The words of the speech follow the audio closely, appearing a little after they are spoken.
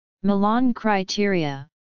Milan criteria,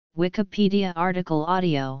 Wikipedia article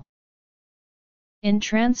audio. In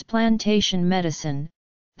transplantation medicine,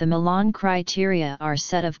 the Milan criteria are a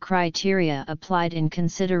set of criteria applied in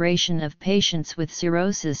consideration of patients with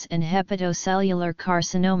cirrhosis and hepatocellular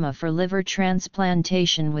carcinoma for liver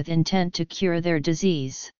transplantation with intent to cure their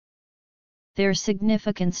disease. Their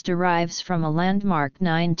significance derives from a landmark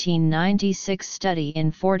 1996 study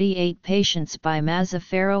in 48 patients by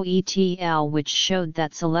Mazzaferro et al., which showed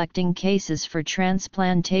that selecting cases for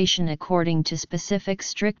transplantation according to specific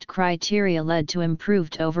strict criteria led to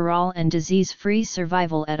improved overall and disease-free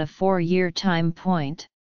survival at a 4-year time point.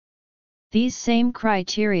 These same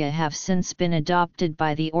criteria have since been adopted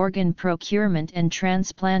by the Organ Procurement and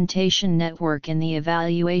Transplantation Network in the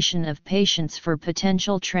evaluation of patients for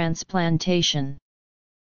potential transplantation.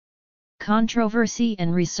 Controversy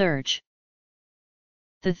and research.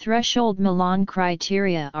 The threshold Milan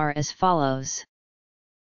criteria are as follows.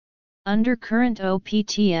 Under current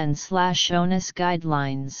OPTN/ONUS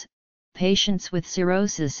guidelines, patients with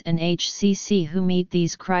cirrhosis and HCC who meet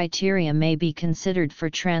these criteria may be considered for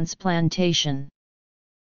transplantation.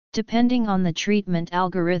 Depending on the treatment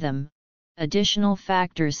algorithm, additional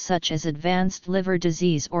factors such as advanced liver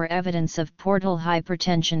disease or evidence of portal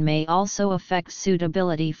hypertension may also affect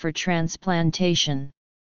suitability for transplantation.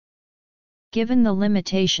 Given the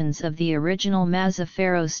limitations of the original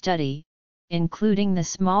Mazzaferro study, including the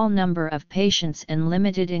small number of patients and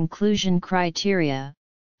limited inclusion criteria,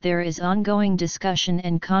 there is ongoing discussion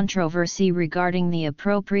and controversy regarding the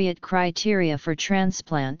appropriate criteria for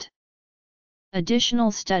transplant. Additional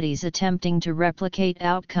studies attempting to replicate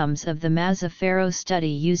outcomes of the Mazzaferro study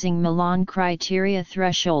using Milan criteria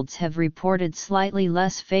thresholds have reported slightly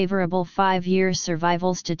less favorable 5-year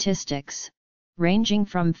survival statistics, ranging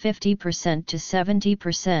from 50% to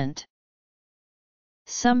 70%.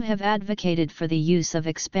 Some have advocated for the use of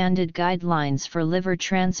expanded guidelines for liver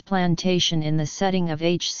transplantation in the setting of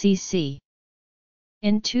HCC.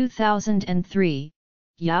 In 2003,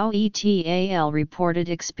 Yao et al. Reported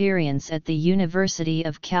experience at the University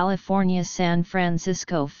of California, San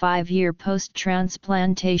Francisco 5-year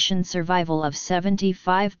post-transplantation survival of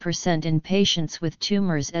 75% in patients with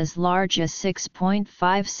tumors as large as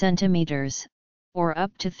 6.5 centimeters, or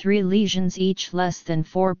up to 3 lesions each less than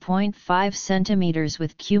 4.5 cm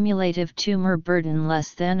with cumulative tumor burden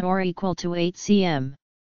less than or equal to 8 cm.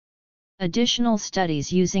 Additional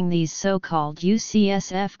studies using these so-called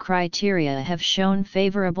UCSF criteria have shown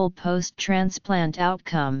favorable post-transplant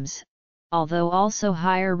outcomes, although also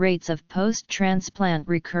higher rates of post-transplant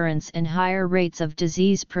recurrence and higher rates of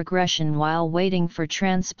disease progression while waiting for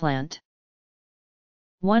transplant.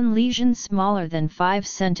 1 lesion smaller than 5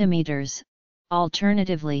 cm.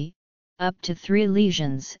 Alternatively, up to 3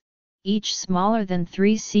 lesions, each smaller than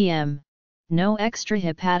 3 cm, no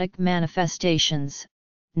extrahepatic manifestations,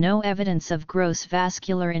 no evidence of gross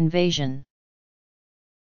vascular invasion.